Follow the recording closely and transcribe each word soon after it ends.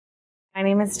My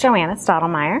name is Joanna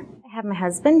Stottlemyre. I have my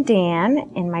husband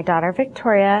Dan and my daughter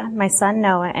Victoria, my son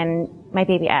Noah, and my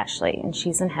baby Ashley, and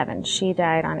she's in heaven. She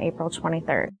died on April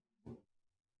 23rd.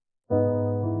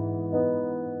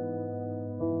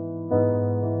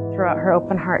 Throughout her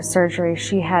open heart surgery,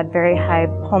 she had very high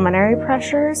pulmonary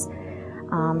pressures.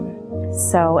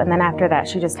 And then after that,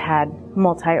 she just had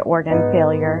multi-organ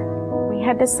failure. We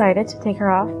had decided to take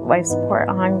her off life support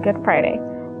on Good Friday.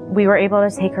 We were able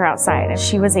to take her outside, and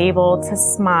she was able to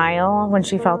smile when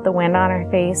she felt the wind on her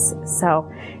face.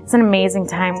 So it's an amazing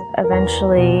time.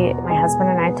 Eventually, my husband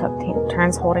and I took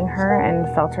turns holding her and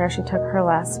felt her as she took her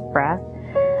last breath.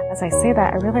 As I say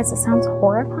that, I realize it sounds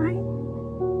horrifying.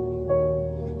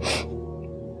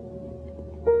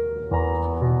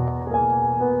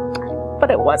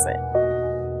 But it wasn't.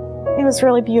 It was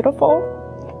really beautiful.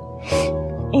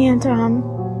 And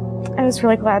I was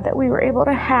really glad that we were able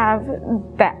to have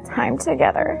that time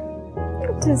together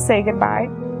to say goodbye.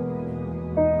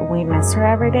 We miss her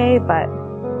every day, but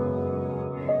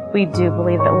we do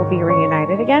believe that we'll be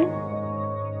reunited again.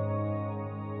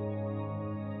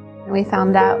 We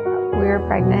found out we were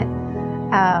pregnant,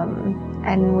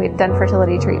 and we'd done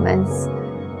fertility treatments,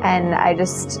 and I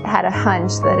just had a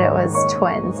hunch that it was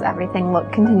twins. Everything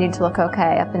continued to look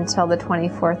okay up until the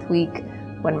 24th week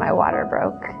when my water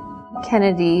broke.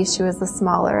 Kennedy, she was the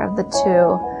smaller of the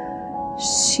two.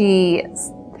 She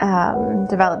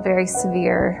developed very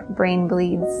severe brain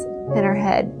bleeds in her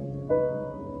head.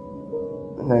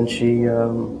 And then she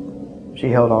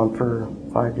held on for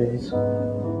 5 days.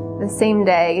 The same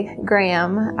day,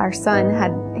 Graham, our son,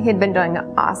 he had been doing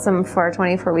awesome for a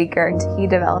 24-weeker, and he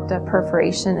developed a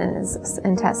perforation in his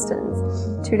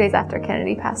intestines. 2 days after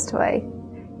Kennedy passed away,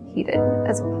 he did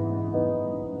as well.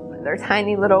 Their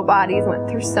tiny little bodies went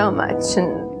through so much,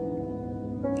 and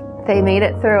they made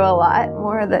it through a lot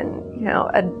more than,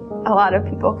 a lot of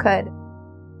people could.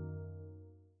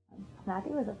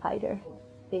 Matthew was a fighter.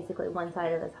 Basically, one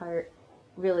side of his heart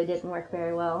really didn't work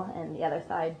very well, and the other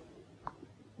side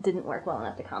didn't work well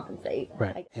enough to compensate.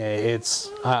 Right.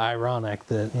 It's ironic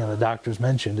that, the doctors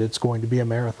mentioned it's going to be a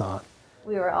marathon.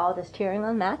 We were all just cheering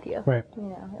on Matthew. Right. It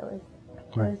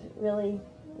was really,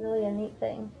 really a neat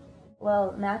thing.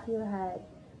 Well, Matthew had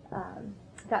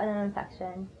gotten an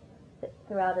infection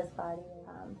throughout his body.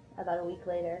 About a week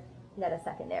later, he had a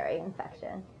secondary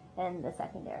infection, and the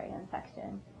secondary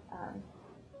infection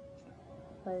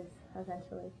was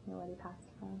eventually when he passed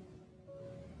on.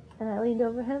 And I leaned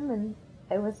over him and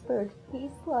I whispered,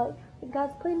 "Peace, love, and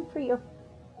God's plan for you."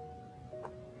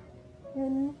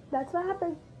 And that's what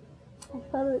happened. I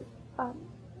felt it.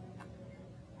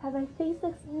 Had my face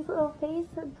next to his little face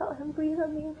and felt him breathe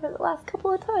on me for the last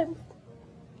couple of times.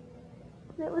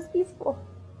 And it was peaceful.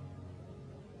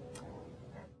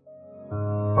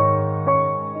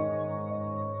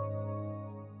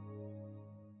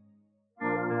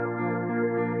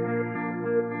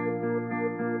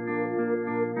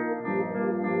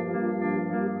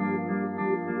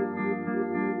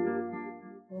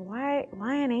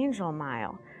 Why an angel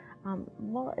mile?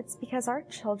 Well, it's because our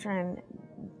children,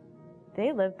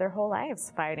 they lived their whole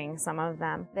lives fighting, some of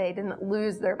them. They didn't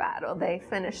lose their battle. They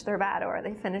finished their battle, or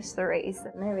they finished the race.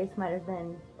 And their race might have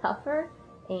been tougher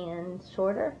and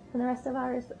shorter than the rest of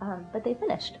ours, but they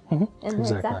finished. Mm-hmm. And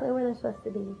they're exactly where they're supposed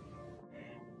to be.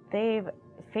 They've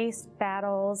faced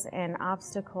battles and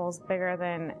obstacles bigger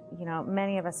than,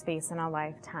 many of us face in a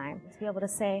lifetime. To be able to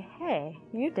say, hey,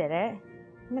 you did it.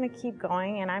 I'm going to keep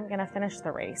going, and I'm going to finish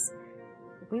the race.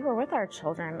 We were with our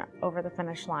children over the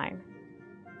finish line.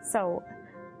 So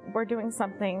we're doing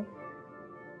something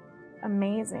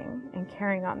amazing and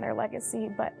carrying on their legacy,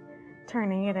 but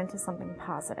turning it into something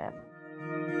positive.